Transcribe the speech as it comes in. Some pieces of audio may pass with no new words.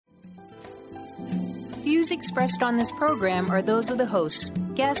Views expressed on this program are those of the hosts,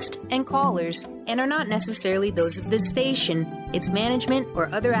 guests, and callers, and are not necessarily those of this station, its management, or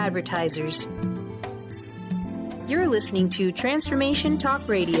other advertisers. You're listening to Transformation Talk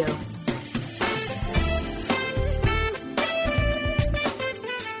Radio.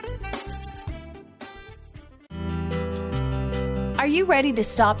 Are you ready to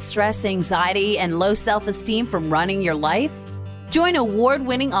stop stress, anxiety, and low self-esteem from running your life? Join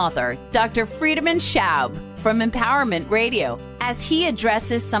award-winning author Dr. Friedemann Schaub from Empowerment Radio as he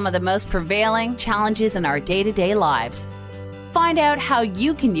addresses some of the most prevailing challenges in our day-to-day lives. Find out how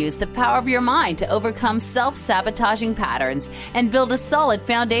you can use the power of your mind to overcome self-sabotaging patterns and build a solid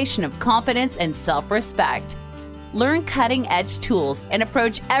foundation of confidence and self-respect. Learn cutting-edge tools and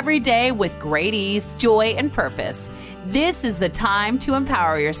approach every day with great ease, joy, and purpose. This is the time to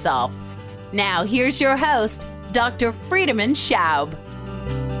empower yourself. Now, here's your host, Dr. Friedemann Schaub.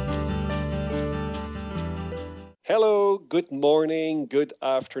 Hello, good morning, good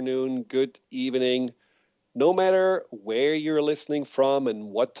afternoon, good evening. No matter where you're listening from and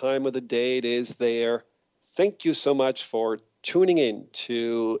what time of the day it is there, thank you so much for tuning in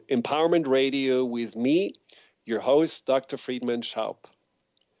to Empowerment Radio with me, your host, Dr. Friedemann Schaub.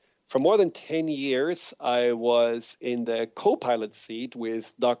 For more than 10 years, I was in the co-pilot seat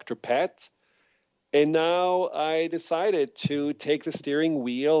with Dr. Pat, and now I decided to take the steering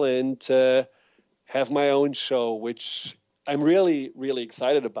wheel and have my own show, which I'm really, really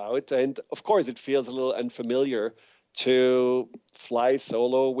excited about. And of course, it feels a little unfamiliar to fly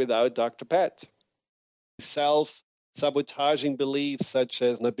solo without Dr. Pat. Self-sabotaging beliefs such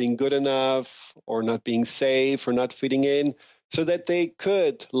as not being good enough or not being safe or not fitting in, so that they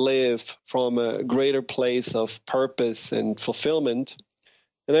could live from a greater place of purpose and fulfillment.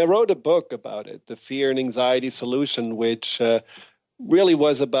 And I wrote a book about it, The Fear and Anxiety Solution, which really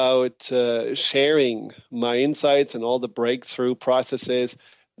was about sharing my insights and all the breakthrough processes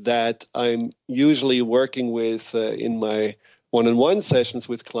that I'm usually working with in my one-on-one sessions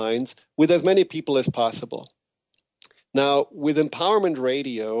with clients, with as many people as possible. Now, with Empowerment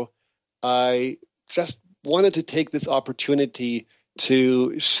Radio, I just wanted to take this opportunity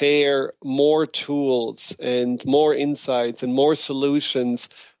to share more tools and more insights and more solutions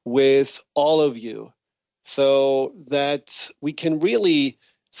with all of you so that we can really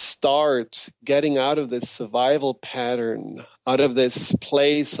start getting out of this survival pattern, out of this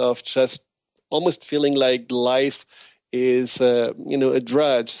place of just almost feeling like life is a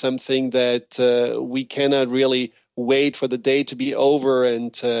drudge, something that we cannot really wait for the day to be over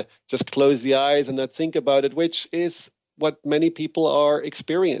and just close the eyes and not think about it, which is what many people are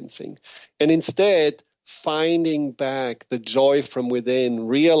experiencing. And instead, finding back the joy from within,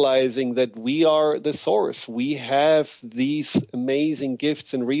 realizing that we are the source. We have these amazing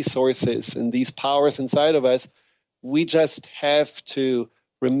gifts and resources and these powers inside of us. We just have to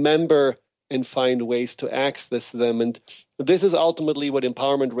remember and find ways to access them. And this is ultimately what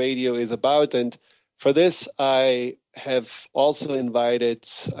Empowerment Radio is about. And for this, I have also I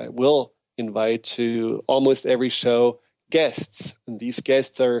will invite to almost every show guests. And these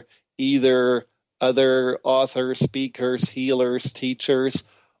guests are either other authors, speakers, healers, teachers,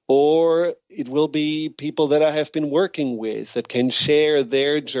 or it will be people that I have been working with that can share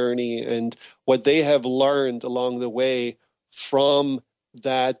their journey and what they have learned along the way from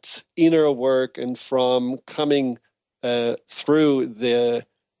that inner work and from coming through the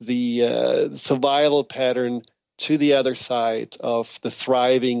survival pattern to the other side of the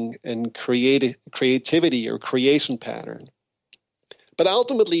thriving and creativity or creation pattern. But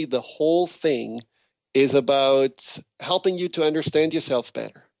ultimately, the whole thing is about helping you to understand yourself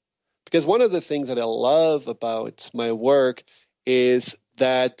better. Because one of the things that I love about my work is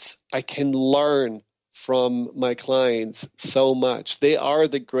that I can learn from my clients so much. They are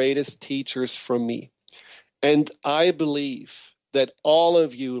the greatest teachers from me. And I believe that all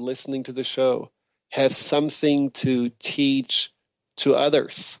of you listening to the show have something to teach to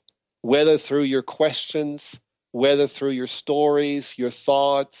others, whether through your questions, whether through your stories, your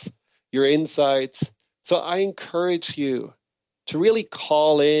thoughts, your insights. So I encourage you to really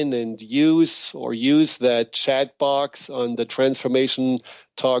call in and use that chat box on the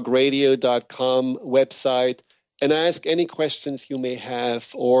transformationtalkradio.com website and ask any questions you may have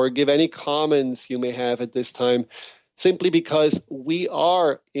or give any comments you may have at this time, simply because we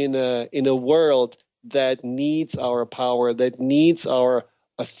are in a world that needs our power, that needs our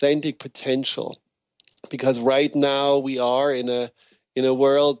authentic potential. Because right now we are in a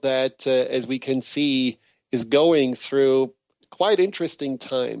world that, as we can see, is going through quite interesting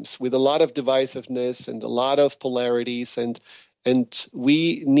times with a lot of divisiveness and a lot of polarities. And And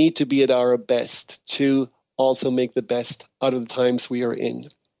we need to be at our best to also make the best out of the times we are in.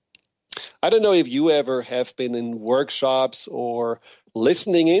 I don't know if you ever have been in workshops or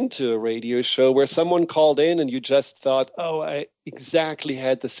listening into a radio show where someone called in and you just thought, oh, I exactly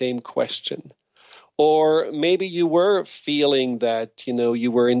had the same question. Or maybe you were feeling that,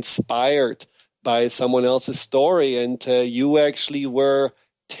 you were inspired by someone else's story and you actually were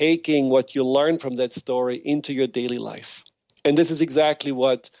taking what you learned from that story into your daily life. And this is exactly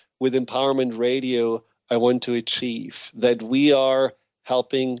what, with Empowerment Radio, I want to achieve, that we are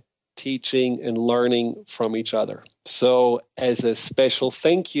helping, teaching, and learning from each other. So as a special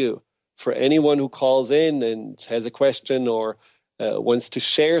thank you for anyone who calls in and has a question or wants to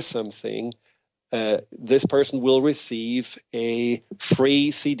share something, this person will receive a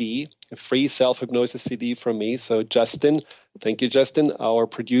free CD, a free self-hypnosis CD from me. So Justin, thank you, Justin. Our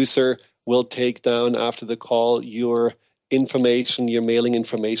producer will take down after the call your information, your mailing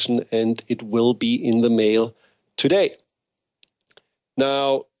information, and it will be in the mail today.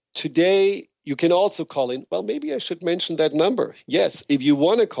 Now, today you can also call in. Well, maybe I should mention that number. Yes, if you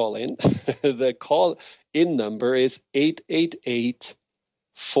want to call in, the call-in number is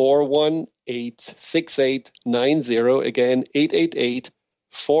 888-418-6890. Again,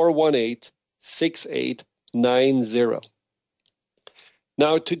 888-418-6890.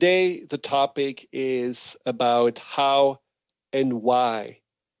 Now, today the topic is about how and why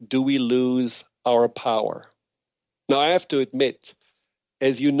do we lose our power. Now, I have to admit,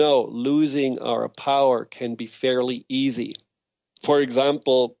 as you know, losing our power can be fairly easy. For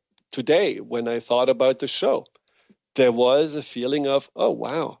example, today when I thought about the show, there was a feeling of, oh,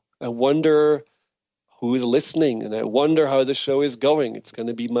 wow, I wonder who is listening and I wonder how the show is going. It's going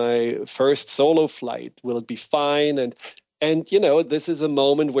to be my first solo flight. Will it be fine? And this is a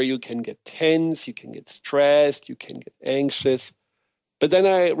moment where you can get tense, you can get stressed, you can get anxious. But then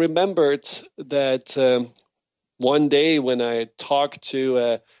I remembered that one day when I talked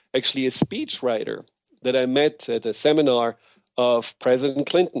to actually a speechwriter that I met at a seminar of President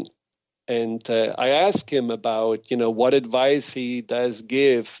Clinton. And I asked him about, what advice he does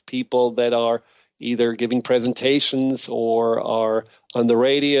give people that are either giving presentations or are on the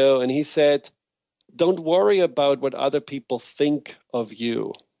radio. And he said, don't worry about what other people think of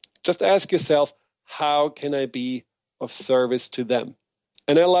you. Just ask yourself, how can I be of service to them?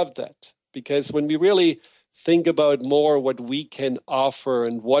 And I love that, because when we really think about more what we can offer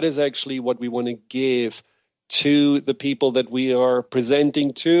and what is actually what we want to give to the people that we are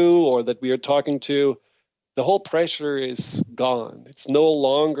presenting to or that we are talking to, the whole pressure is gone. It's no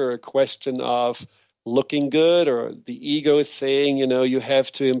longer a question of looking good or the ego is saying, you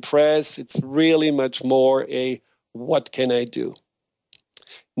have to impress. It's really much more a what can I do?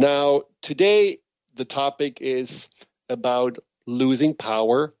 Now, today, the topic is about losing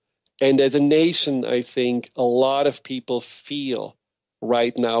power. And as a nation, I think a lot of people feel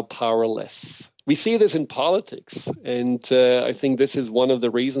right now powerless. We see this in politics. And I think this is one of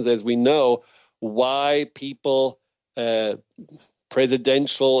the reasons, as we know, why people,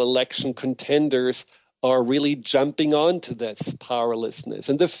 presidential election contenders, are really jumping onto this powerlessness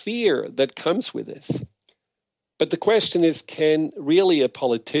and the fear that comes with this. But the question is, can really a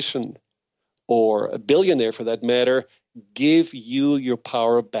politician or a billionaire, for that matter, give you your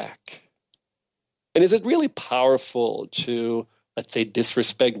power back? And is it really powerful to, let's say,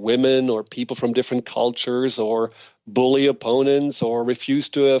 disrespect women or people from different cultures or bully opponents or refuse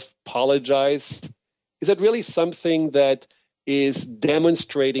to apologize? Is that really something that is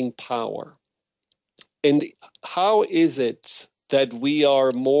demonstrating power? And how is it that we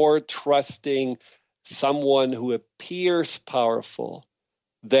are more trusting someone who appears powerful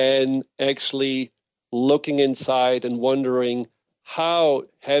than actually looking inside and wondering, how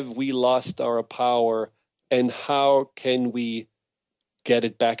have we lost our power and how can we get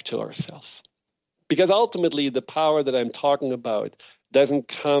it back to ourselves? Because ultimately, the power that I'm talking about doesn't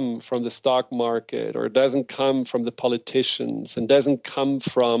come from the stock market or doesn't come from the politicians and doesn't come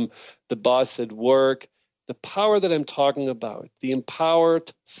from the boss at work. The power that I'm talking about, the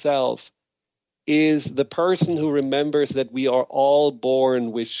empowered self, is the person who remembers that we are all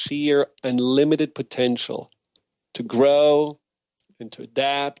born with sheer unlimited potential to grow and to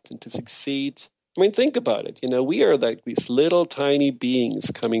adapt and to succeed. I mean, think about it. We are like these little tiny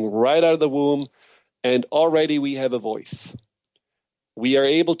beings coming right out of the womb, and already we have a voice. We are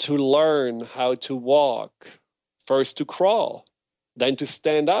able to learn how to walk, first to crawl, then to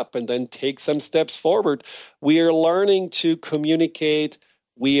stand up, and then take some steps forward. We are learning to communicate.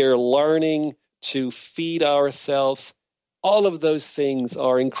 We are learning to feed ourselves. All of those things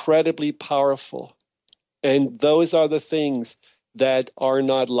are incredibly powerful. And those are the things that are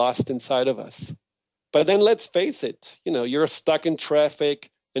not lost inside of us. But then let's face it, you're stuck in traffic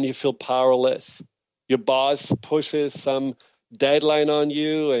and you feel powerless. Your boss pushes some deadline on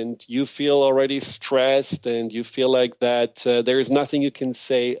you and you feel already stressed and you feel like that there is nothing you can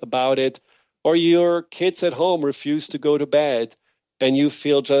say about it. Or your kids at home refuse to go to bed and you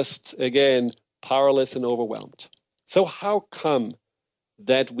feel just, again, powerless and overwhelmed. So how come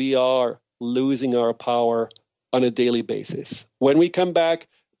that we are losing our power on a daily basis? When we come back,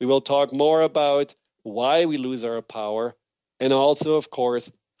 we will talk more about why we lose our power and also, of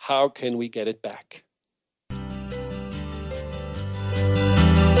course, how can we get it back?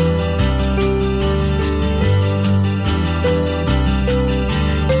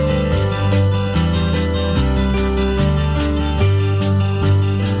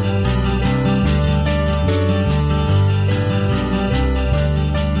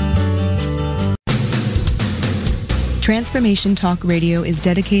 Transformation Talk Radio is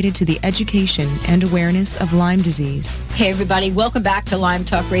dedicated to the education and awareness of Lyme disease. Hey everybody, welcome back to Lyme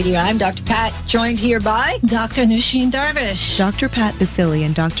Talk Radio. I'm Dr. Pat, joined here by Dr. Nusheen Darvish. Dr. Pat Basili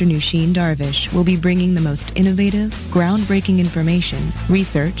and Dr. Nusheen Darvish will be bringing the most innovative, groundbreaking information,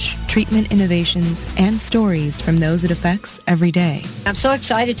 research, treatment innovations, and stories from those it affects every day. I'm so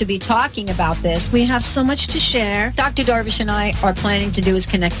excited to be talking about this. We have so much to share. Dr. Darvish and I are planning to do is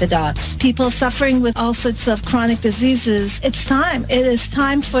connect the dots. People suffering with all sorts of chronic diseases, it's time. It is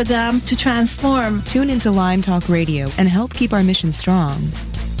time for them to transform. Tune into Lyme Talk Radio and help keep our mission strong.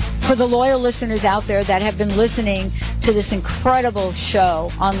 For the loyal listeners out there that have been listening to this incredible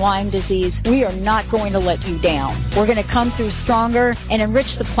show on Lyme disease, we are not going to let you down. We're going to come through stronger and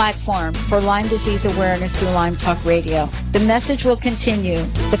enrich the platform for Lyme disease awareness through Lyme Talk Radio. The message will continue,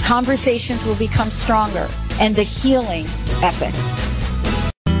 the conversations will become stronger, and the healing epic.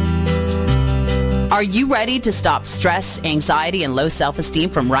 Are you ready to stop stress, anxiety, and low self-esteem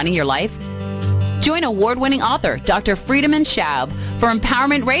from running your life? Join award-winning author Dr. Friedemann Schaub for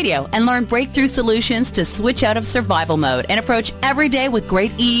Empowerment Radio and learn breakthrough solutions to switch out of survival mode and approach every day with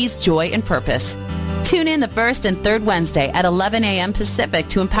great ease, joy, and purpose. Tune in the first and third Wednesday at 11 a.m. Pacific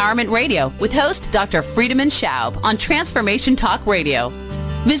to Empowerment Radio with host Dr. Friedemann Schaub on Transformation Talk Radio.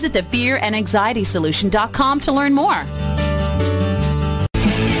 Visit thefearandanxietysolution.com to learn more.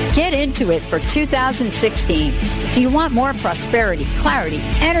 Get into it for 2016. Do you want more prosperity, clarity,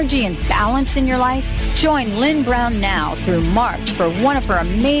 energy, and balance in your life? Join Lynn Brown now through March for one of her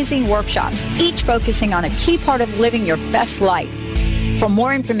amazing workshops, each focusing on a key part of living your best life. For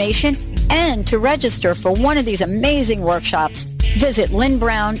more information and to register for one of these amazing workshops, visit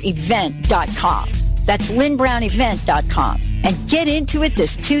lynnbrownevent.com. That's lynnbrownevent.com. And get into it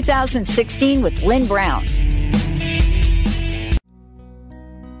this 2016 with Lynn Brown.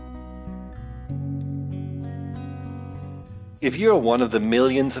 If you're one of the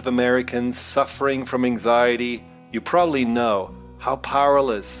millions of Americans suffering from anxiety, you probably know how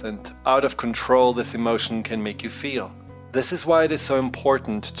powerless and out of control this emotion can make you feel. This is why it is so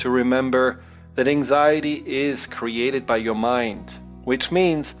important to remember that anxiety is created by your mind, which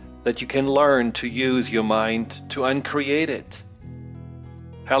means that you can learn to use your mind to uncreate it.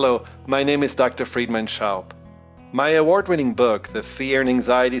 Hello, my name is Dr. Friedemann Schaub. My award-winning book, The Fear and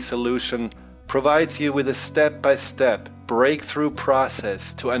Anxiety Solution, provides you with a step-by-step breakthrough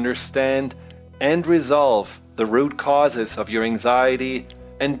process to understand and resolve the root causes of your anxiety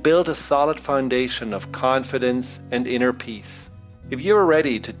and build a solid foundation of confidence and inner peace. If you're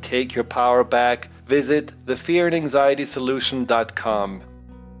ready to take your power back, visit thefearandanxietysolution.com.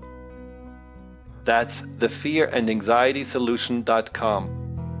 That's thefearandanxietysolution.com.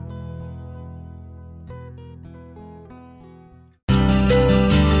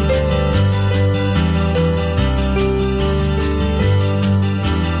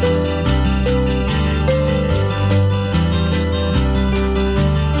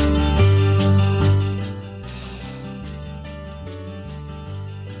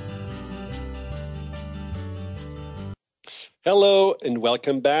 Hello and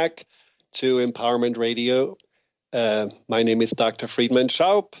welcome back to Empowerment Radio. My name is Dr. Friedemann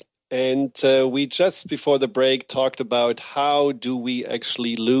Schaub, and we just before the break talked about how do we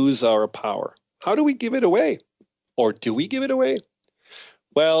actually lose our power? How do we give it away? Or do we give it away?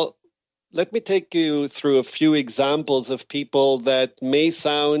 Well, let me take you through a few examples of people that may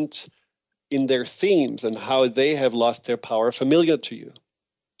sound in their themes and how they have lost their power familiar to you.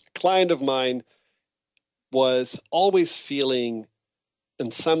 A client of mine was always feeling on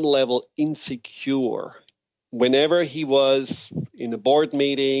some level insecure whenever he was in a board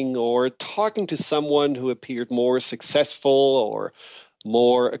meeting or talking to someone who appeared more successful or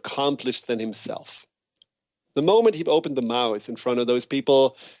more accomplished than himself. The moment he opened the mouth in front of those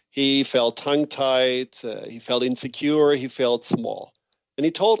people, he felt tongue-tied, he felt insecure, he felt small. And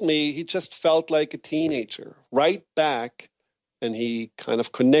he told me he just felt like a teenager, right back. And he kind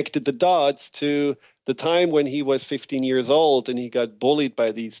of connected the dots to the time when he was 15 years old and he got bullied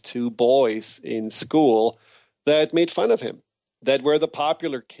by these two boys in school that made fun of him, that were the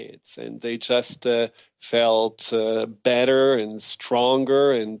popular kids. And they just felt better and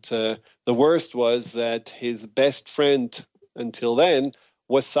stronger. And the worst was that his best friend until then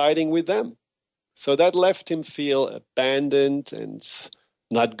was siding with them. So that left him feel abandoned and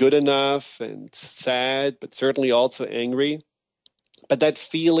not good enough and sad, but certainly also angry. But that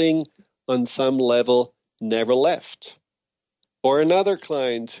feeling on some level never left. Or another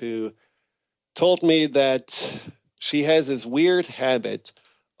client who told me that she has this weird habit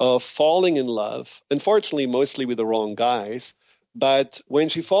of falling in love, unfortunately mostly with the wrong guys, but when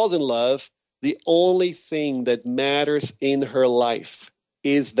she falls in love, the only thing that matters in her life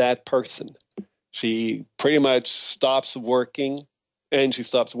is that person. She pretty much stops working and she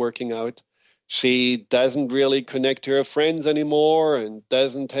stops working out. She doesn't really connect to her friends anymore and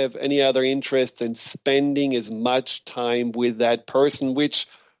doesn't have any other interest in spending as much time with that person, which,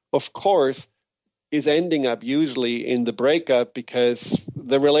 of course, is ending up usually in the breakup because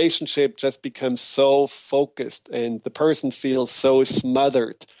the relationship just becomes so focused and the person feels so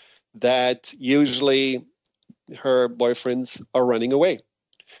smothered that usually her boyfriends are running away,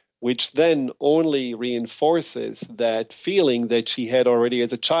 which then only reinforces that feeling that she had already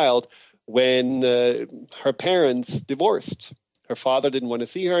as a child when her parents divorced. Her father didn't want to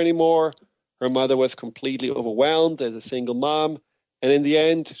see her anymore. Her mother was completely overwhelmed as a single mom. And in the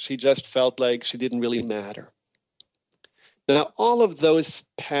end, she just felt like she didn't really matter. Now, all of those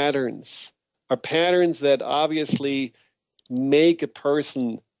patterns are patterns that obviously make a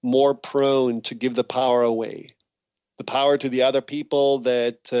person more prone to give the power away. The power to the other people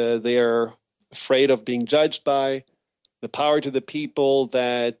that they are afraid of being judged by, the power to the people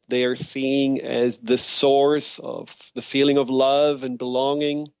that they are seeing as the source of the feeling of love and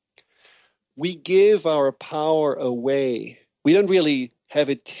belonging. We give our power away. We don't really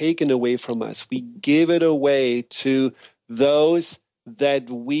have it taken away from us. We give it away to those that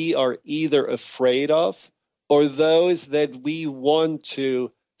we are either afraid of or those that we want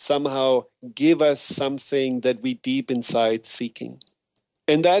to somehow give us something that we deep inside seeking.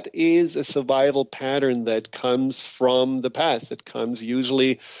 And that is a survival pattern that comes from the past. It comes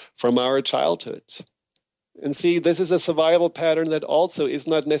usually from our childhood. And see, this is a survival pattern that also is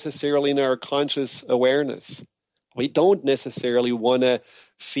not necessarily in our conscious awareness. We don't necessarily want to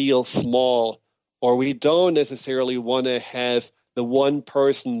feel small, or we don't necessarily want to have the one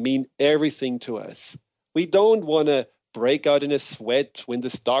person mean everything to us. We don't want to break out in a sweat when the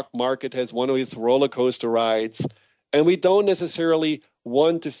stock market has one of its roller coaster rides. And we don't necessarily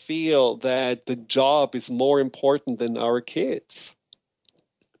want to feel that the job is more important than our kids.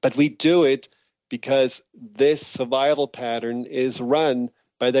 But we do it because this survival pattern is run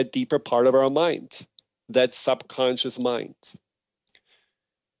by that deeper part of our mind, that subconscious mind.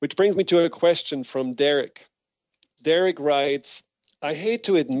 Which brings me to a question from Derek. Derek writes, I hate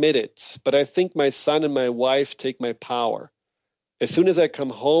to admit it, but I think my son and my wife take my power. As soon as I come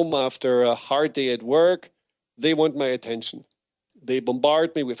home after a hard day at work, they want my attention. They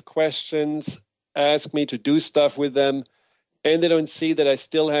bombard me with questions, ask me to do stuff with them, and they don't see that I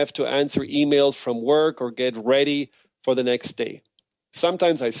still have to answer emails from work or get ready for the next day.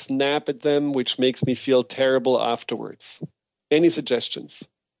 Sometimes I snap at them, which makes me feel terrible afterwards. Any suggestions?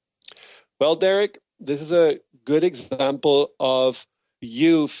 Well, Derek, this is a good example of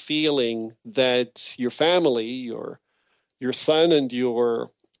you feeling that your family, your son and your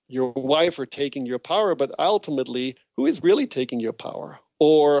wife are taking your power, but ultimately, who is really taking your power?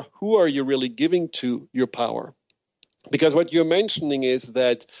 Or who are you really giving to your power? Because what you're mentioning is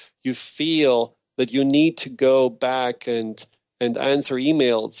that you feel that you need to go back and answer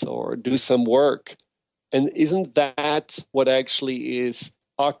emails or do some work. And isn't that what actually is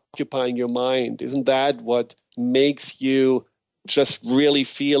occupying your mind? Isn't that what makes you just really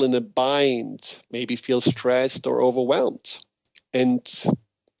feel in a bind, maybe feel stressed or overwhelmed? And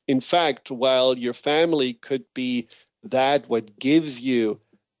in fact, while your family could be that what gives you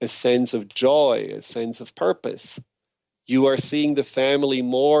a sense of joy, a sense of purpose, you are seeing the family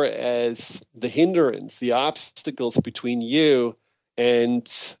more as the hindrance, the obstacles between you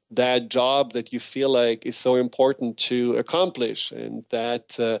and that job that you feel like is so important to accomplish, and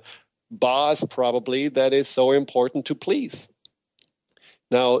that boss probably that is so important to please.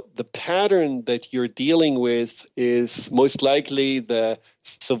 Now, the pattern that you're dealing with is most likely the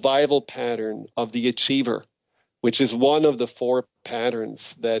survival pattern of the achiever, which is one of the 4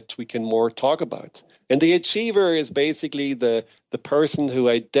 patterns that we can more talk about. And the achiever is basically the person who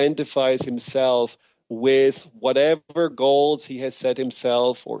identifies himself with whatever goals he has set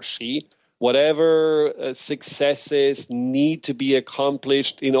himself, or she, whatever successes need to be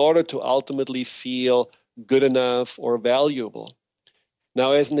accomplished in order to ultimately feel good enough or valuable.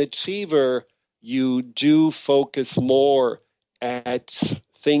 Now, as an achiever, you do focus more at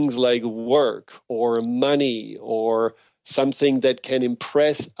things like work or money or something that can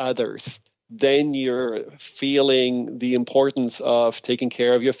impress others. Then you're feeling the importance of taking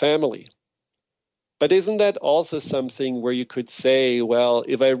care of your family. But isn't that also something where you could say, well,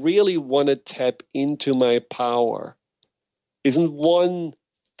 if I really want to tap into my power, isn't one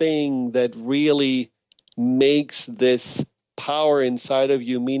thing that really makes this power inside of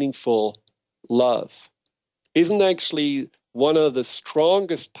you meaningful love? Isn't actually one of the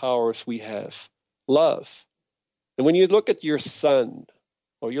strongest powers we have love? And when you look at your son,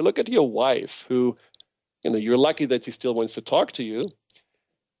 or you look at your wife, who, you're lucky that he still wants to talk to you.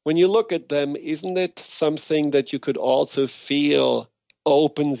 When you look at them, isn't it something that you could also feel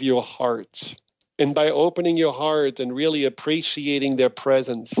opens your heart? And by opening your heart and really appreciating their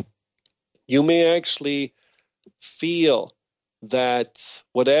presence, you may actually feel that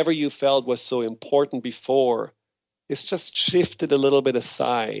whatever you felt was so important before is just shifted a little bit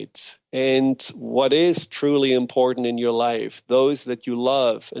aside. And what is truly important in your life, those that you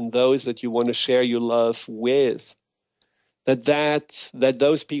love and those that you want to share your love with, that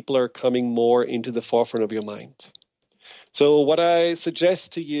those people are coming more into the forefront of your mind. So what I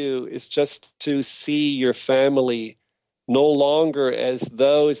suggest to you is just to see your family no longer as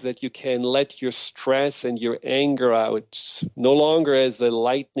those that you can let your stress and your anger out, no longer as the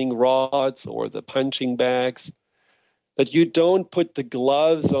lightning rods or the punching bags, that you don't put the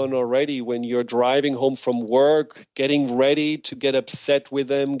gloves on already when you're driving home from work, getting ready to get upset with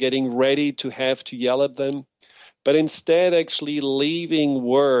them, getting ready to have to yell at them, but instead actually leaving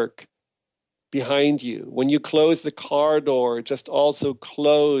work behind you. When you close the car door, just also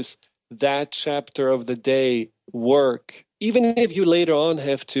close that chapter of the day, work. Even if you later on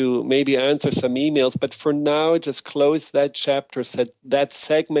have to maybe answer some emails, but for now, just close that chapter, that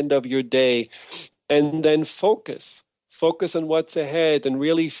segment of your day, and then focus. Focus on what's ahead and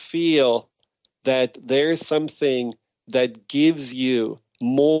really feel that there's something that gives you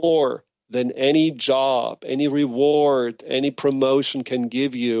more than any job, any reward, any promotion can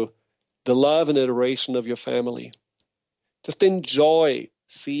give you, the love and adoration of your family. Just enjoy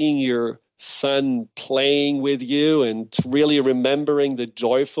seeing your son playing with you and really remembering the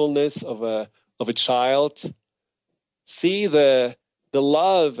joyfulness of a child. See the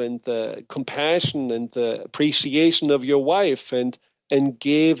love and the compassion and the appreciation of your wife and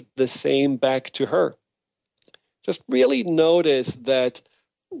give the same back to her. Just really notice that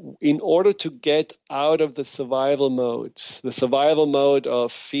in order to get out of the survival mode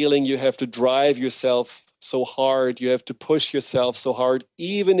of feeling you have to drive yourself so hard, you have to push yourself so hard,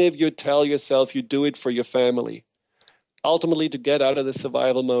 even if you tell yourself you do it for your family. Ultimately, to get out of the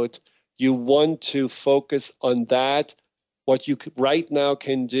survival mode, you want to focus on that, what you right now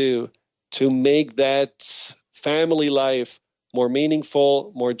can do to make that family life more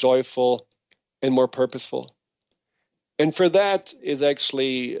meaningful, more joyful, and more purposeful. And for that is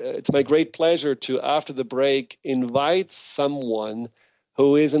actually, it's my great pleasure to, after the break, invite someone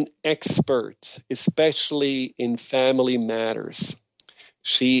who is an expert, especially in family matters.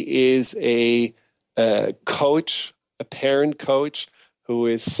 She is a coach, a parent coach, who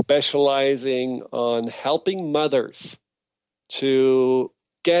is specializing on helping mothers to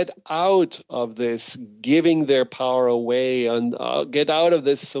get out of this giving their power away and get out of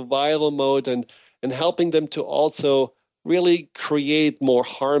this survival mode and helping them to also really create more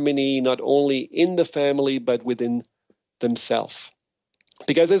harmony, not only in the family, but within themselves.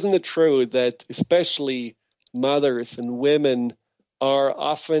 Because isn't it true that especially mothers and women are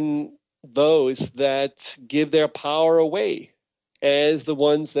often those that give their power away as the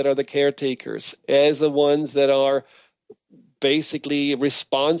ones that are the caretakers, as the ones that are basically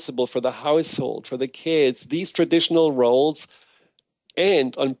responsible for the household, for the kids, these traditional roles.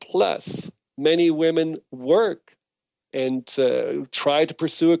 And on plus, many women work and try to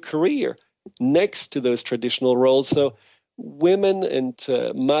pursue a career next to those traditional roles. So women and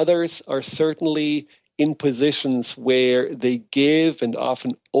mothers are certainly in positions where they give and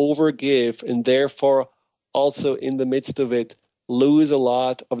often overgive, and therefore also in the midst of it lose a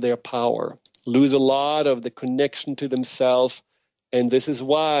lot of their power, lose a lot of the connection to themselves. And this is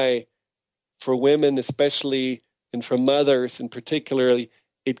why for women especially, and for mothers in particular,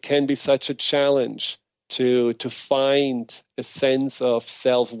 it can be such a challenge to find a sense of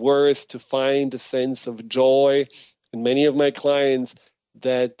self-worth, to find a sense of joy. And many of my clients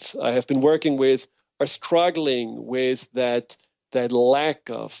that I have been working with are struggling with that lack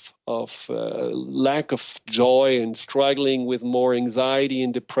of joy, and struggling with more anxiety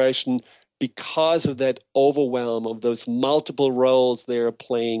and depression because of that overwhelm of those multiple roles they are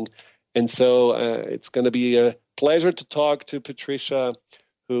playing. And so it's going to be a pleasure to talk to Patricia,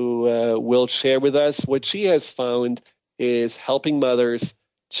 who will share with us what she has found is helping mothers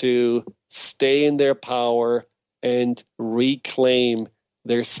to stay in their power and reclaim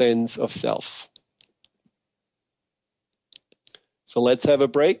their sense of self. So let's have a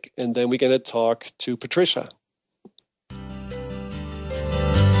break, and then we're going to talk to Patricia.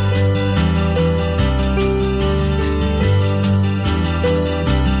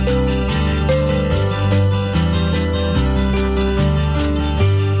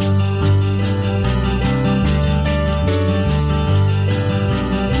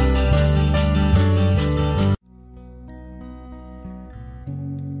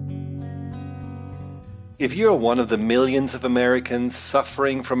 If you're one of the millions of Americans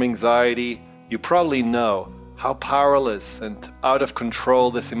suffering from anxiety, you probably know how powerless and out of control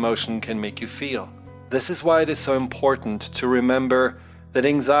this emotion can make you feel. This is why it is so important to remember that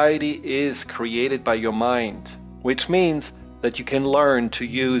anxiety is created by your mind, which means that you can learn to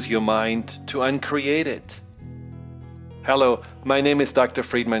use your mind to uncreate it. Hello, my name is Dr.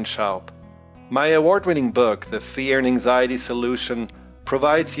 Friedemann Schaub. My award-winning book, The Fear and Anxiety Solution,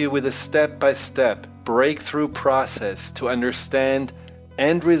 provides you with a step-by-step breakthrough process to understand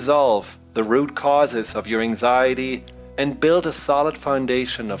and resolve the root causes of your anxiety and build a solid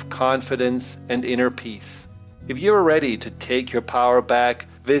foundation of confidence and inner peace. If you're ready to take your power back,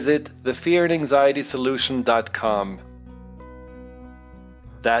 visit thefearandanxietysolution.com.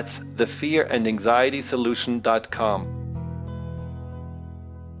 That's thefearandanxietysolution.com.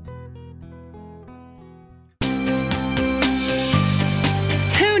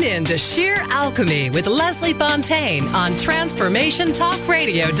 Tune in to Sheer Alchemy with Leslie Fontaine on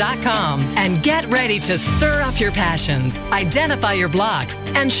TransformationTalkRadio.com and get ready to stir up your passions, identify your blocks,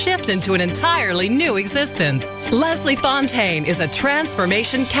 and shift into an entirely new existence. Leslie Fontaine is a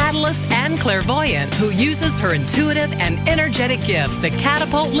transformation catalyst and clairvoyant who uses her intuitive and energetic gifts to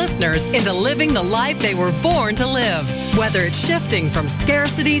catapult listeners into living the life they were born to live. Whether it's shifting from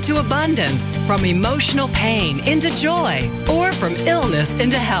scarcity to abundance, from emotional pain into joy, or from illness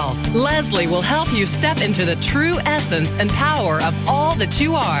into health, Leslie will help you step into the true essence and power of all that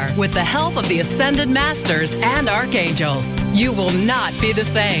you are with the help of the Ascended Masters and Archangels. You will not be the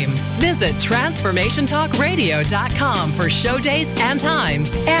same. Visit TransformationTalkRadio.com for show dates and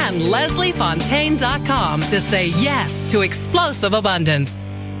times, and LeslieFontaine.com to say yes to explosive abundance.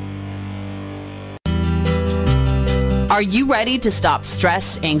 Are you ready to stop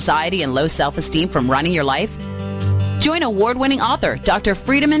stress, anxiety, and low self-esteem from running your life? Join award-winning author Dr.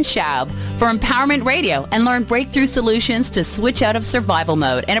 Friedemann Schaub for Empowerment Radio and learn breakthrough solutions to switch out of survival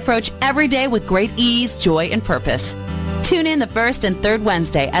mode and approach every day with great ease, joy, and purpose. Tune in the first and third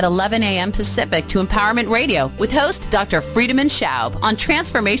Wednesday at 11 a.m. Pacific to Empowerment Radio with host Dr. Friedemann Schaub on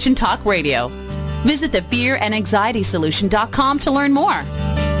Transformation Talk Radio. Visit thefearandanxietysolution.com to learn more.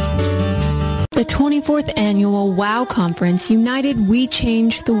 The 24th Annual WOW Conference, United We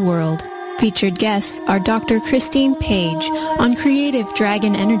Change the World. Featured guests are Dr. Christine Page on Creative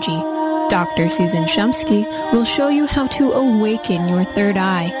Dragon Energy. Dr. Susan Shumsky will show you how to awaken your third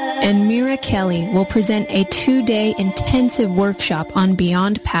eye. And Mira Kelly will present a 2-day intensive workshop on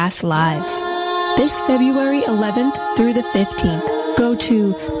Beyond Past Lives. This February 11th through the 15th. Go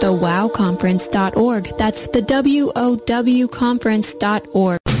to thewowconference.org. That's the WOW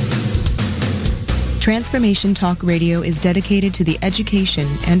conference.org. Transformation Talk Radio is dedicated to the education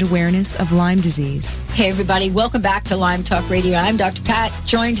and awareness of Lyme disease. Hey, everybody. Welcome back to Lyme Talk Radio. I'm Dr. Pat,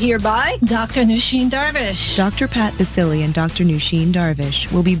 joined here by Dr. Nusheen Darvish. Dr. Pat Basili and Dr. Nusheen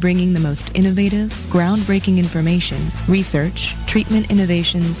Darvish will be bringing the most innovative, groundbreaking information, research, treatment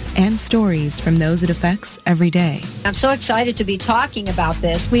innovations, and stories from those it affects every day. I'm so excited to be talking about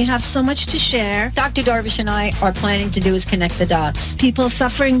this. We have so much to share. Dr. Darvish and I are planning to do is connect the dots. People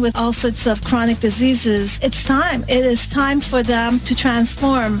suffering with all sorts of chronic diseases. It's time. It is time for them to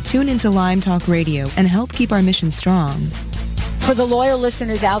transform. Tune into Lyme Talk Radio and help keep our mission strong. For the loyal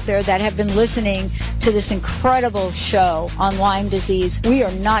listeners out there that have been listening to this incredible show on Lyme disease, we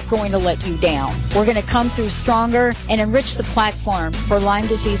are not going to let you down. We're going to come through stronger and enrich the platform for Lyme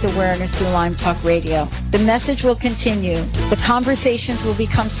disease awareness through Lyme Talk Radio. The message will continue, the conversations will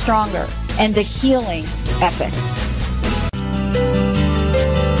become stronger, and the healing epic.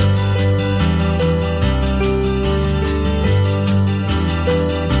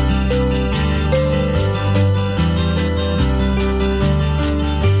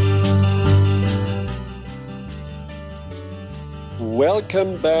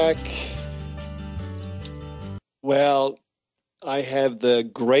 Welcome back. Well, I have the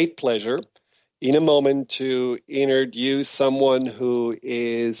great pleasure in a moment to introduce someone who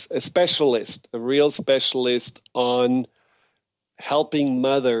is a specialist, a real specialist on helping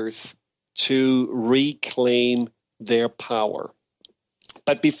mothers to reclaim their power.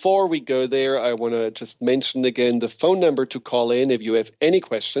 But before we go there, I want to just mention again the phone number to call in if you have any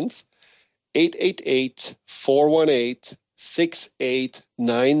questions, 888-418-6890.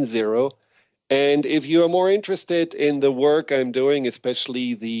 And if you are more interested in the work I'm doing,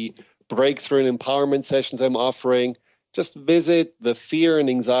 especially the breakthrough and empowerment sessions I'm offering, just visit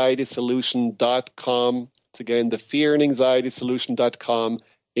thefearandanxietysolution.com. It's again, thefearandanxietysolution.com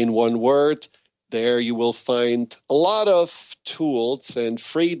in one word. There you will find a lot of tools and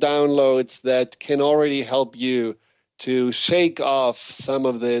free downloads that can already help you to shake off some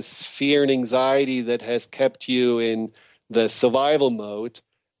of this fear and anxiety that has kept you in the survival mode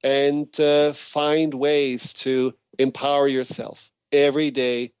and find ways to empower yourself every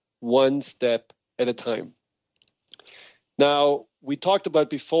day, one step at a time. Now, we talked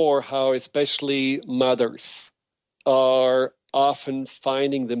about before how especially mothers are often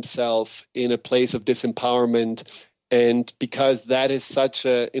finding themselves in a place of disempowerment, and because that is such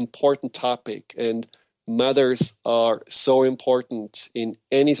an important topic and mothers are so important in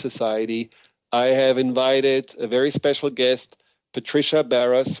any society, I have invited a very special guest, Patricia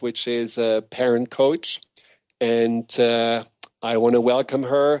Barros, which is a parent coach, and I want to welcome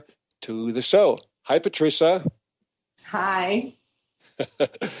her to the show. Hi, Patricia. Hi.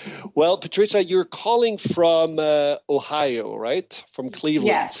 Well, Patricia, you're calling from Ohio, right? From Cleveland.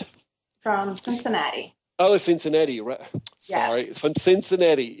 Yes, from Cincinnati. Oh, Cincinnati, right? Sorry, Yes. From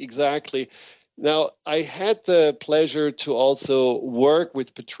Cincinnati, exactly. Now, I had the pleasure to also work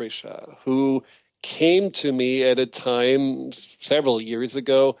with Patricia, who came to me at a time several years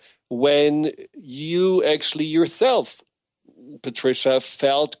ago when you actually yourself, Patricia,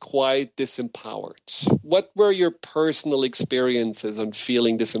 felt quite disempowered. What were your personal experiences on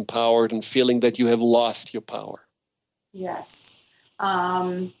feeling disempowered and feeling that you have lost your power? Yes.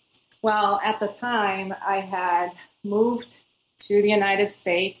 Well, at the time, I had moved to the United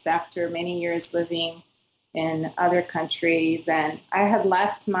States after many years living in other countries, and I had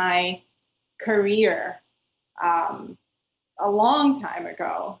left my career a long time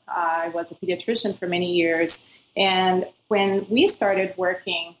ago. I was a pediatrician for many years, and when we started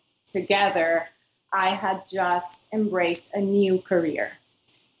working together, I had just embraced a new career,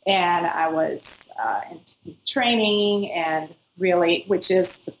 and I was in training and really, which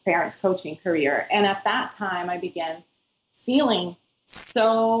is the parent coaching career. And at that time, I began feeling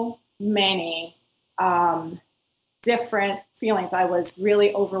so many different feelings. I was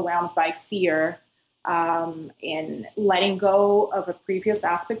really overwhelmed by fear in letting go of a previous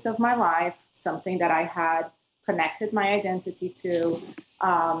aspect of my life, something that I had connected my identity to,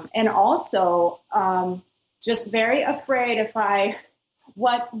 and also just very afraid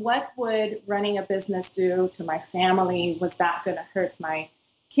what would running a business do to my family? Was that going to hurt my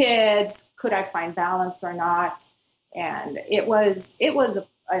kids? Could I find balance or not? And it was a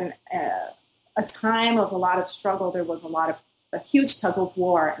time of a lot of struggle. There was a huge tug of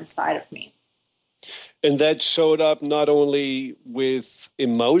war inside of me. And that showed up not only with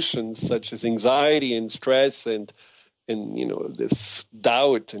emotions such as anxiety and stress and this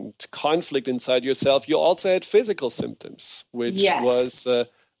doubt and conflict inside yourself. You also had physical symptoms, which was a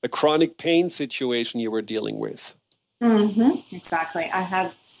chronic pain situation you were dealing with. Mm-hmm. Exactly. I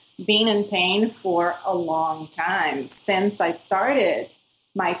had been in pain for a long time. Since I started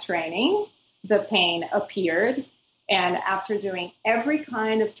my training, the pain appeared. And after doing every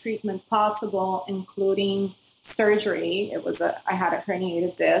kind of treatment possible, including surgery, I had a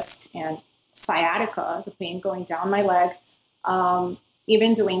herniated disc and sciatica, the pain going down my leg,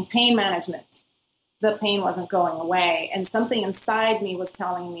 even doing pain management, the pain wasn't going away. And something inside me was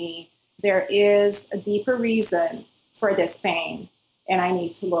telling me there is a deeper reason for this pain, and I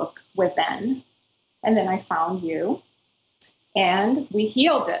need to look within. And then I found you, and we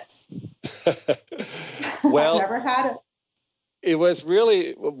healed it. Well, I've never had it. It was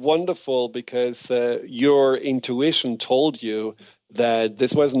really wonderful because your intuition told you that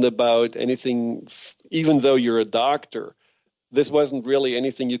this wasn't about anything, even though you're a doctor, this wasn't really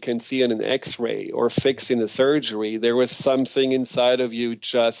anything you can see in an x-ray or fix in a surgery. There was something inside of you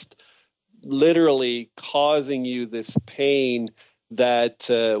just literally causing you this pain that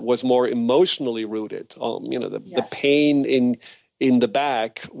was more emotionally rooted. The pain in the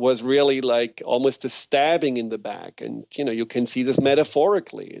back was really like almost a stabbing in the back. And, you can see this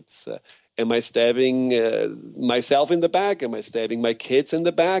metaphorically. Am I stabbing myself in the back? Am I stabbing my kids in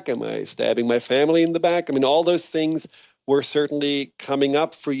the back? Am I stabbing my family in the back? I mean, all those things were certainly coming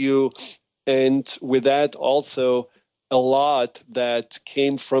up for you. And with that also a lot that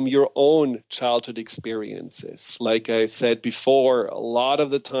came from your own childhood experiences. Like I said before, a lot of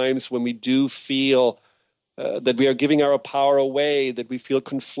the times when we do feel that we are giving our power away, that we feel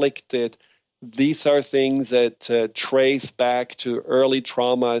conflicted, these are things that trace back to early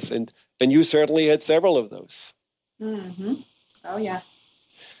traumas, and you certainly had several of those. Mm-hmm. Oh, yeah.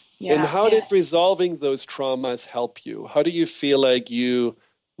 Yeah. And how did resolving those traumas help you? How do you feel like you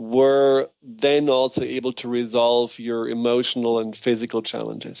were then also able to resolve your emotional and physical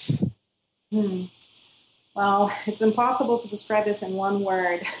challenges? Well, it's impossible to describe this in one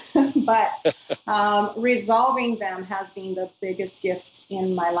word, but resolving them has been the biggest gift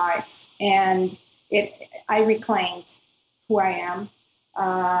in my life. And I reclaimed who I am.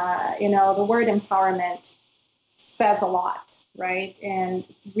 The word empowerment says a lot, right? And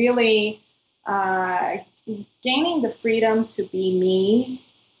really gaining the freedom to be me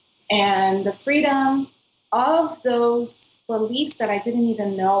and the freedom of those beliefs that I didn't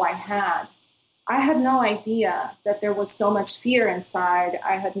even know I had. I had no idea that there was so much fear inside.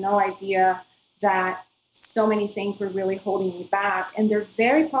 I had no idea that so many things were really holding me back, and they're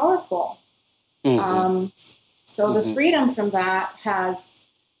very powerful. Mm-hmm. The freedom from that has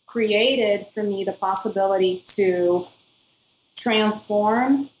created for me the possibility to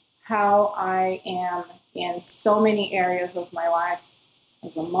transform how I am in so many areas of my life,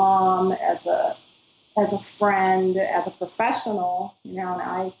 as a mom, as a friend, as a professional.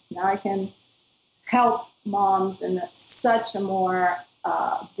 Now I can help moms in such a more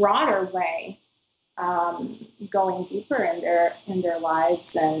broader way, going deeper in their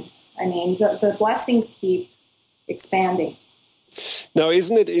lives. And I mean, the blessings keep expanding. Now,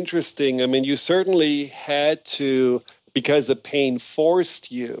 isn't it interesting? I mean, you certainly had to, because the pain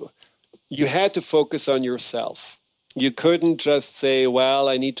forced you, you had to focus on yourself. You couldn't just say, well,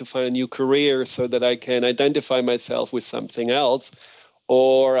 I need to find a new career so that I can identify myself with something else,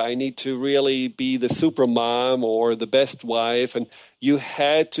 or I need to really be the super mom or the best wife. And you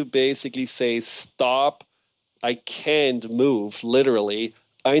had to basically say, stop, I can't move, literally.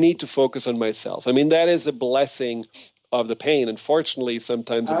 I need to focus on myself. I mean, that is a blessing of the pain. Unfortunately,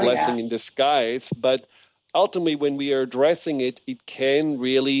 sometimes a blessing in disguise. But ultimately, when we are addressing it, it can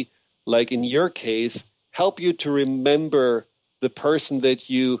really, like in your case, help you to remember the person that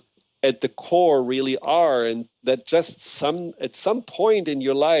you at the core really are, and that just at some point in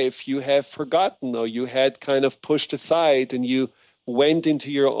your life you have forgotten, or you had kind of pushed aside, and you went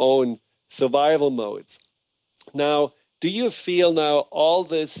into your own survival modes. Now, do you feel now all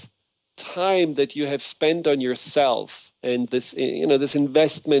this time that you have spent on yourself and this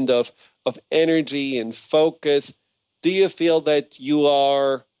investment of energy and focus, do you feel that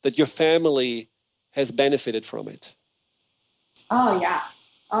your family has benefited from it? Oh, yeah.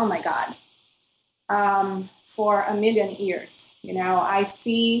 Oh, my God. For a million years. I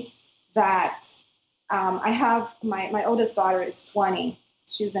see that I have my oldest daughter is 20.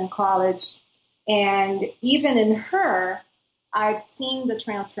 She's in college. And even in her, I've seen the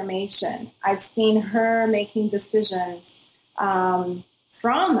transformation. I've seen her making decisions from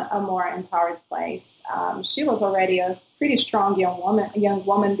a more empowered place. She was already a pretty strong young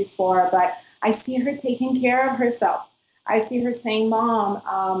woman before, but I see her taking care of herself. I see her saying, Mom,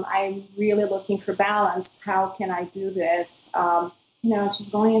 I'm really looking for balance. How can I do this? She's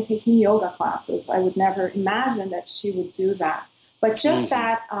going and taking yoga classes. I would never imagine that she would do that. But just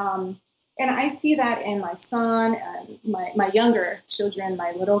that, and I see that in my son and my younger children,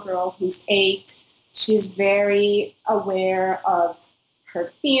 my little girl who's 8. She's very aware of her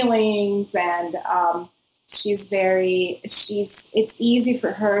feelings, and it's easy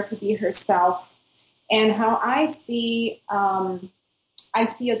for her to be herself. And how I see a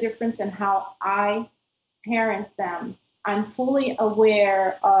difference in how I parent them. I'm fully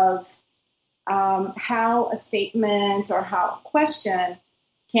aware of how a statement or how a question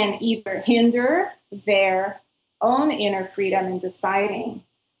can either hinder their own inner freedom in deciding,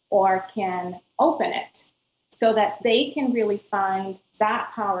 or can open it so that they can really find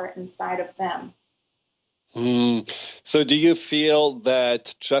that power inside of them. So do you feel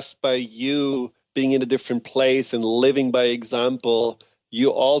that just by you being in a different place and living by example,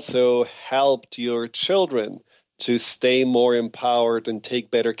 you also helped your children to stay more empowered and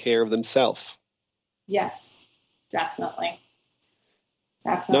take better care of themselves? Yes, definitely.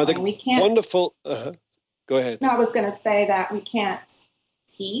 Now, we can't. Wonderful. Go ahead. No, I was going to say that we can't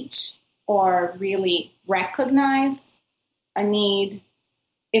teach or really recognize a need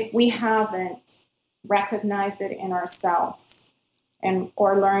if we haven't recognized it in ourselves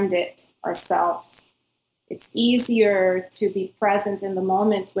or learned it ourselves, it's easier to be present in the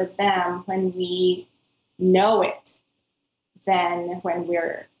moment with them when we know it than when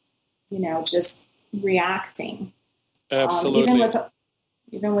we're, just reacting. Absolutely.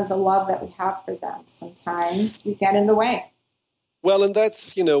 Even with the love that we have for them, sometimes we get in the way. Well, and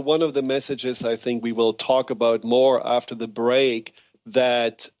that's, one of the messages I think we will talk about more after the break,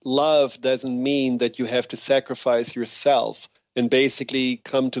 that love doesn't mean that you have to sacrifice yourself and basically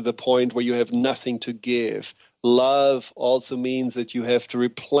come to the point where you have nothing to give. Love also means that you have to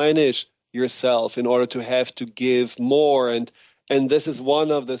replenish yourself in order to have to give more. And this is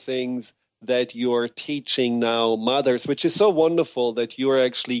one of the things that you're teaching now mothers, which is so wonderful that you're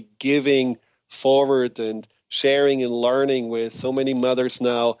actually giving forward and sharing and learning with so many mothers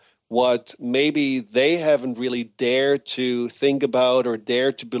now what maybe they haven't really dared to think about or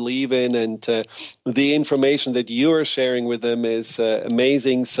dared to believe in. And the information that you are sharing with them is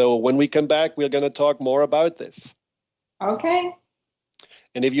amazing. So when we come back, we're going to talk more about this. Okay.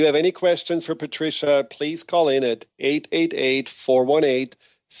 And if you have any questions for Patricia, please call in at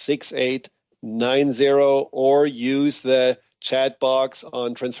 888-418-6890 or use the chat box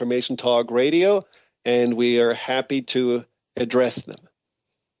on Transformation Talk Radio, and we are happy to address them.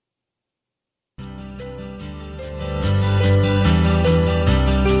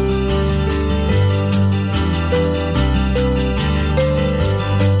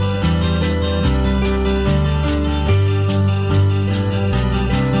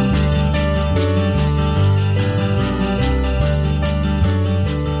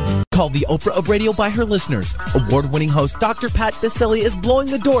 Called the Oprah of radio by her listeners, award-winning host Dr. Pat Baccili is blowing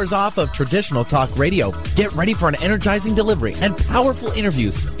the doors off of traditional talk radio. Get ready for an energizing delivery and powerful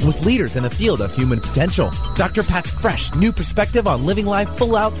interviews with leaders in the field of human potential. Dr. Pat's fresh, new perspective on living life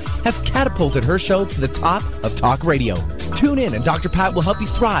full out has catapulted her show to the top of talk radio. Tune in and Dr. Pat will help you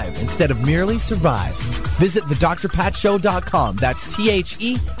thrive instead of merely survive. Visit thedrpatshow.com. That's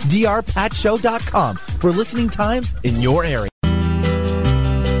THEDRPatShow.com for listening times in your area.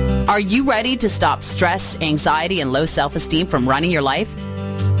 Are you ready to stop stress, anxiety, and low self-esteem from running your life?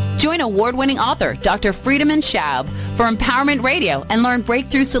 Join award-winning author Dr. Friedemann Schaub for Empowerment Radio and learn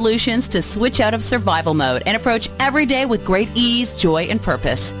breakthrough solutions to switch out of survival mode and approach every day with great ease, joy, and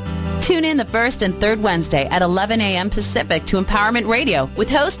purpose. Tune in the first and third Wednesday at 11 a.m. Pacific to Empowerment Radio with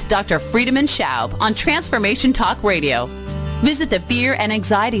host Dr. Friedemann Schaub on Transformation Talk Radio. Visit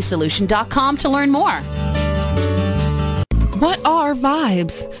thefearandanxietysolution.com to learn more. What are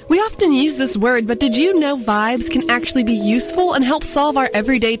vibes? We often use this word, but did you know vibes can actually be useful and help solve our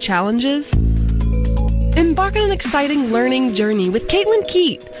everyday challenges? Embark on an exciting learning journey with Caitlin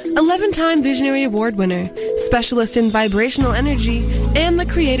Keat, 11-time Visionary Award winner, specialist in vibrational energy, and the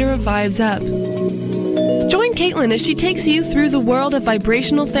creator of Vibes Up. Join Caitlin as she takes you through the world of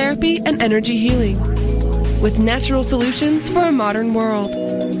vibrational therapy and energy healing with natural solutions for a modern world.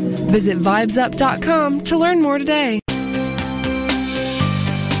 Visit vibesup.com to learn more today.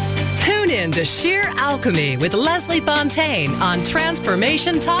 Tune in to Sheer Alchemy with Leslie Fontaine on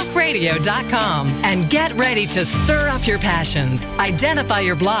TransformationTalkRadio.com and get ready to stir up your passions, identify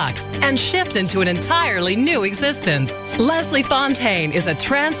your blocks, and shift into an entirely new existence. Leslie Fontaine is a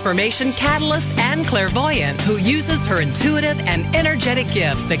transformation catalyst and clairvoyant who uses her intuitive and energetic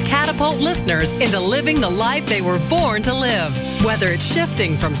gifts to catapult listeners into living the life they were born to live. Whether it's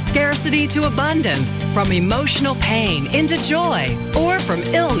shifting from scarcity to abundance, from emotional pain into joy, or from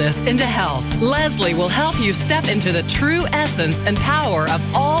illness into health, Leslie will help you step into the true essence and power of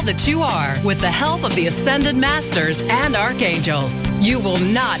all that you are with the help of the Ascended Masters and Archangels. You will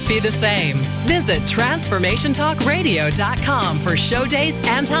not be the same. Visit TransformationTalkRadio.com for show dates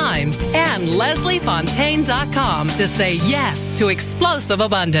and times and LeslieFontaine.com to say yes to explosive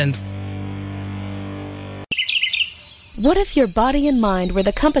abundance. What if your body and mind were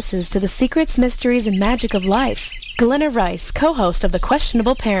the compasses to the secrets, mysteries, and magic of life? Glenna Rice, co-host of The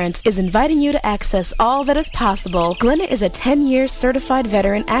Questionable Parent, is inviting you to access all that is possible. Glenna is a 10-year certified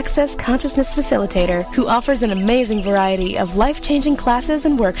veteran access consciousness facilitator who offers an amazing variety of life-changing classes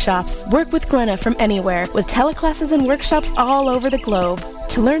and workshops. Work with Glenna from anywhere with teleclasses and workshops all over the globe.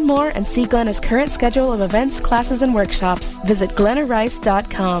 To learn more and see Glenna's current schedule of events, classes, and workshops, visit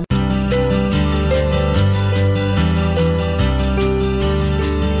glennarice.com.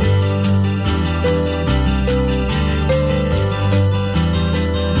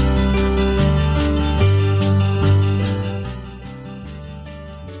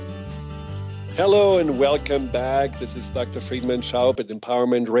 Hello and welcome back. This is Dr. Friedemann Schaub at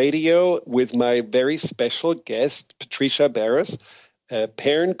Empowerment Radio with my very special guest, Patricia Barris.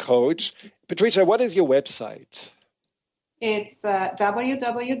 parent coach. Patricia, what is your website? It's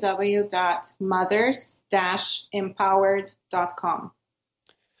www.mothers-empowered.com.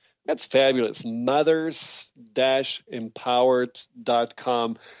 That's fabulous.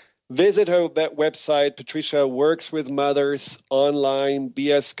 Mothers-empowered.com. Visit her website. Patricia works with mothers online,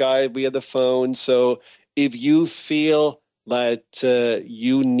 via Skype, via the phone. So if you feel that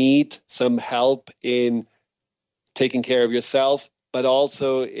you need some help in taking care of yourself, but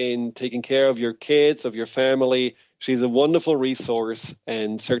also in taking care of your kids, of your family, she's a wonderful resource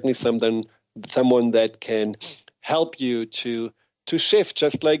and certainly someone that can help you to shift,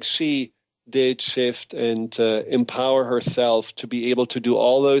 just like she did shift and empower herself to be able to do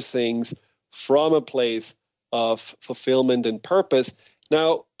all those things from a place of fulfillment and purpose.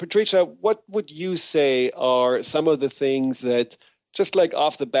 Now, Patricia, what would you say are some of the things that, just like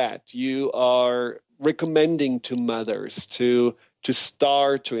off the bat, you are recommending to mothers to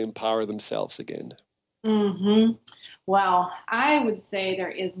start to empower themselves again? Mm-hmm. Well, I would say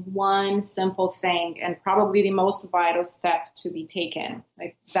there is one simple thing and probably the most vital step to be taken.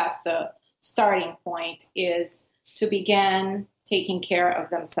 Like, that's the starting point, is to begin taking care of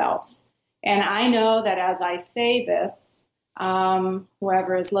themselves. And I know that as I say this,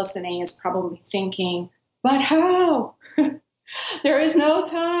 whoever is listening is probably thinking, but how? There is no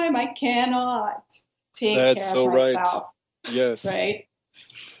time. I cannot take care of myself. Right. Yes. Right.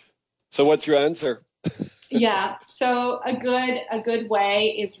 So what's your answer? Yeah. So a good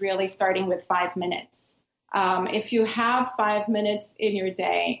way is really starting with 5 minutes. If you have 5 minutes in your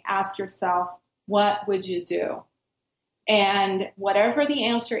day, ask yourself, what would you do? And whatever the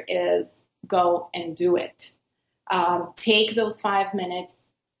answer is, go and do it. Take those 5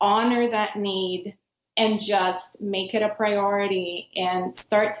 minutes, honor that need, and just make it a priority and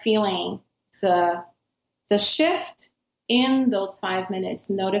start feeling the shift in those 5 minutes.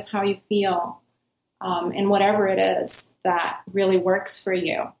 Notice how you feel. And whatever it is that really works for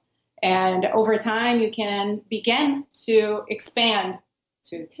you. And over time, you can begin to expand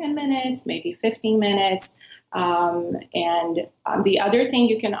to 10 minutes, maybe 15 minutes. And the other thing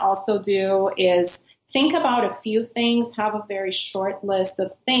you can also do is think about a few things, have a very short list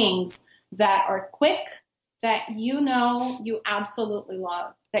of things that are quick, that you know you absolutely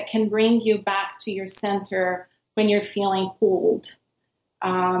love, that can bring you back to your center when you're feeling pulled.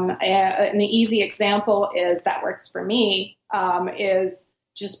 An easy example is that works for me, is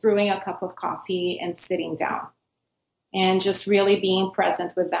just brewing a cup of coffee and sitting down and just really being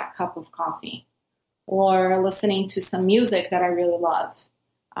present with that cup of coffee, or listening to some music that I really love.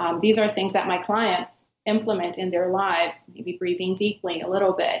 These are things that my clients implement in their lives, maybe breathing deeply a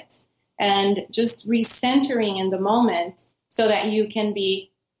little bit and just recentering in the moment so that you can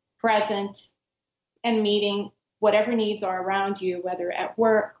be present and meeting whatever needs are around you, whether at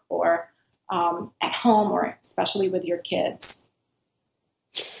work or at home, or especially with your kids.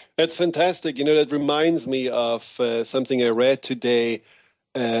 That's fantastic. You know, that reminds me of something I read today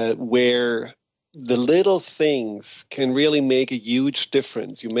where the little things can really make a huge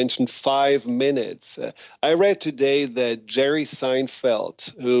difference. You mentioned 5 minutes. I read today that Jerry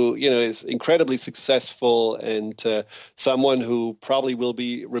Seinfeld, who, you know, is incredibly successful and someone who probably will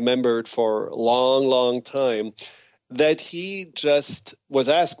be remembered for a long, long time, that he just was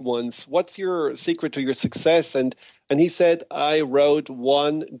asked once, what's your secret to your success? And he said, I wrote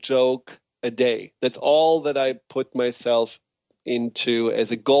one joke a day. That's all that I put myself into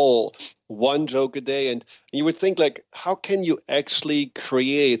as a goal, one joke a day. And you would think, like, how can you actually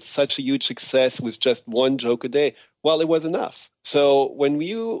create such a huge success with just one joke a day? Well, it was enough. So when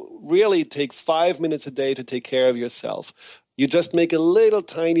you really take 5 minutes a day to take care of yourself, you just make a little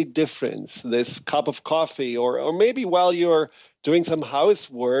tiny difference. This cup of coffee, or maybe while you're doing some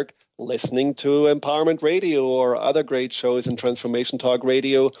housework, listening to Empowerment Radio or other great shows in Transformation Talk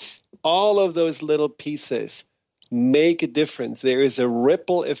Radio, all of those little pieces make a difference. There is a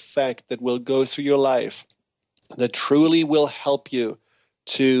ripple effect that will go through your life that truly will help you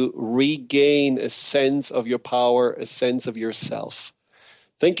to regain a sense of your power, a sense of yourself.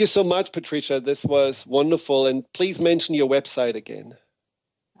 Thank you so much, Patricia. This was wonderful. And please mention your website again.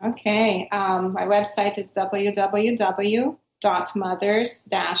 Okay. My website is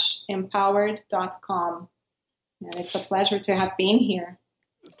www.mothers-empowered.com. And it's a pleasure to have been here.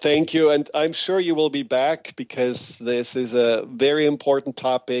 Thank you. And I'm sure you will be back, because this is a very important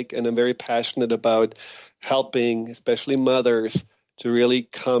topic, and I'm very passionate about helping, especially mothers, to really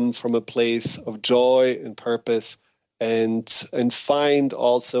come from a place of joy and purpose and find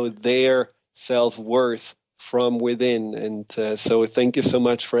also their self-worth from within. And so thank you so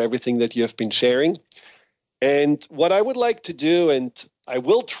much for everything that you have been sharing. And what I would like to do, and I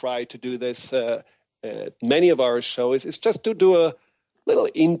will try to do this at many of our shows, is just to do a little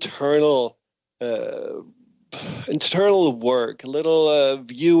internal work, a little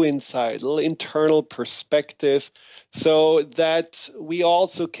view inside, a little internal perspective, so that we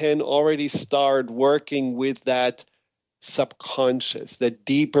also can already start working with that subconscious, the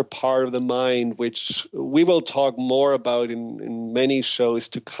deeper part of the mind, which we will talk more about in many shows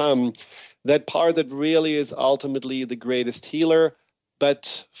to come. That part that really is ultimately the greatest healer,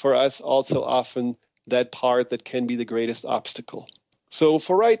 but for us also often that part that can be the greatest obstacle. So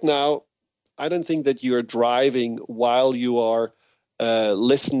for right now, I don't think that you're driving while you are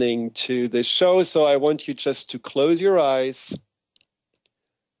listening to this show. So I want you just to close your eyes,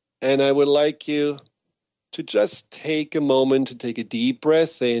 and I would like you to just take a moment to take a deep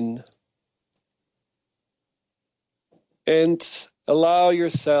breath in and allow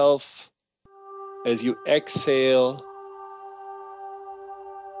yourself, as you exhale,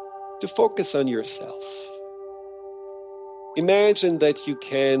 to focus on yourself. Imagine that you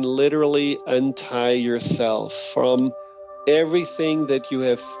can literally untie yourself from everything that you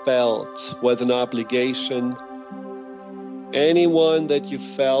have felt was an obligation, anyone that you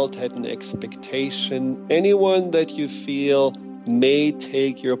felt had an expectation, anyone that you feel may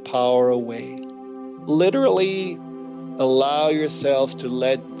take your power away. Literally allow yourself to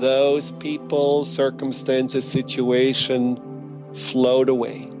let those people, circumstances, situation float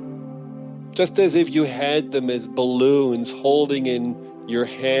away. Just as if you had them as balloons holding in your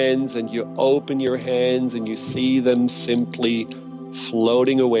hands, and you open your hands and you see them simply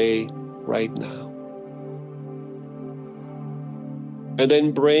floating away right now. And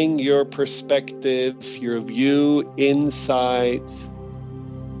then bring your perspective, your view inside,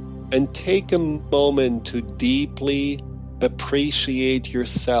 and take a moment to deeply appreciate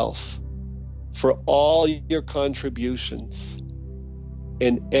yourself for all your contributions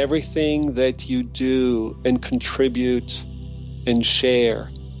and everything that you do and contribute and share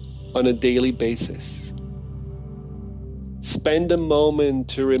on a daily basis. Spend a moment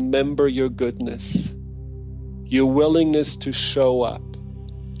to remember your goodness, your willingness to show up,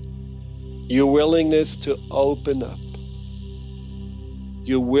 your willingness to open up,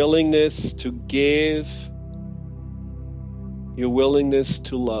 your willingness to give, your willingness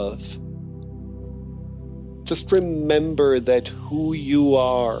to love. Just remember that who you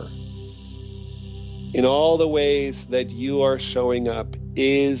are in all the ways that you are showing up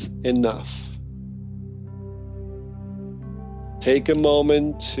is enough. Take a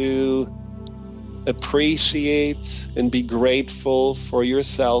moment to appreciate and be grateful for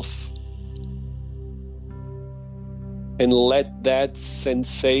yourself, and let that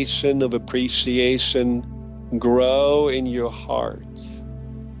sensation of appreciation grow in your heart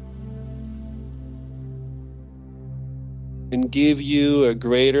and give you a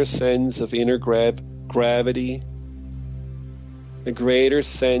greater sense of inner gravity, a greater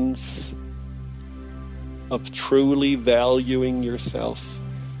sense of truly valuing yourself.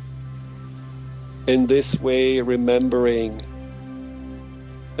 In this way, remembering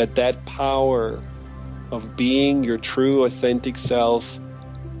that that power of being your true, authentic self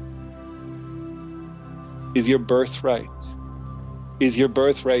is your birthright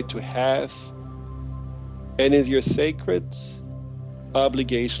to have, and is your sacred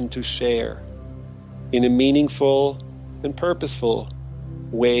obligation to share in a meaningful and purposeful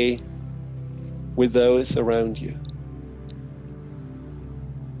way with those around you.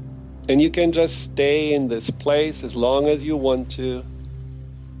 And you can just stay in this place as long as you want to.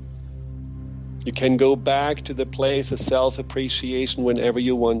 You can go back to the place of self-appreciation whenever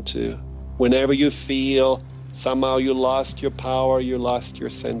you want to, whenever you feel somehow you lost your power, you lost your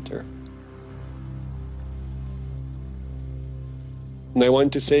center. And I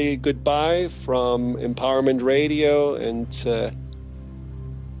want to say goodbye from Empowerment Radio, and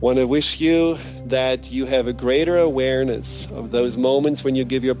want to wish you that you have a greater awareness of those moments when you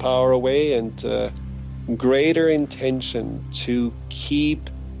give your power away, and greater intention to keep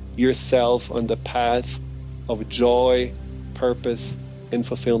yourself on the path of joy, purpose, and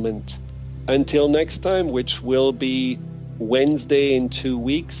fulfillment. Until next time, which will be Wednesday in 2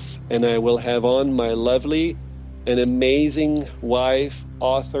 weeks, and I will have on my lovely and amazing wife,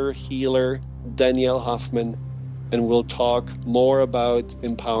 author, healer, Danielle Hoffman, and we'll talk more about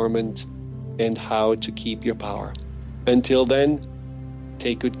empowerment and how to keep your power. Until then,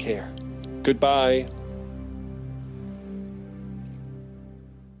 take good care. Goodbye.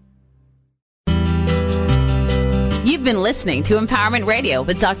 You've been listening to Empowerment Radio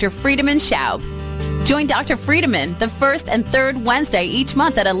with Dr. Friedemann Schaub. Join Dr. Friedemann the first and third Wednesday each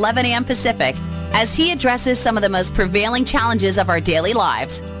month at 11 a.m. Pacific as he addresses some of the most prevailing challenges of our daily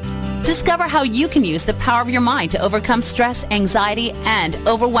lives. Discover how you can use the power of your mind to overcome stress, anxiety, and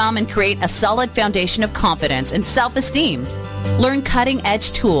overwhelm and create a solid foundation of confidence and self-esteem. Learn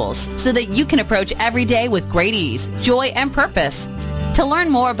cutting-edge tools so that you can approach every day with great ease, joy, and purpose. To learn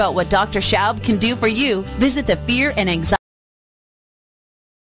more about what Dr. Schaub can do for you, visit the Fear and Anxiety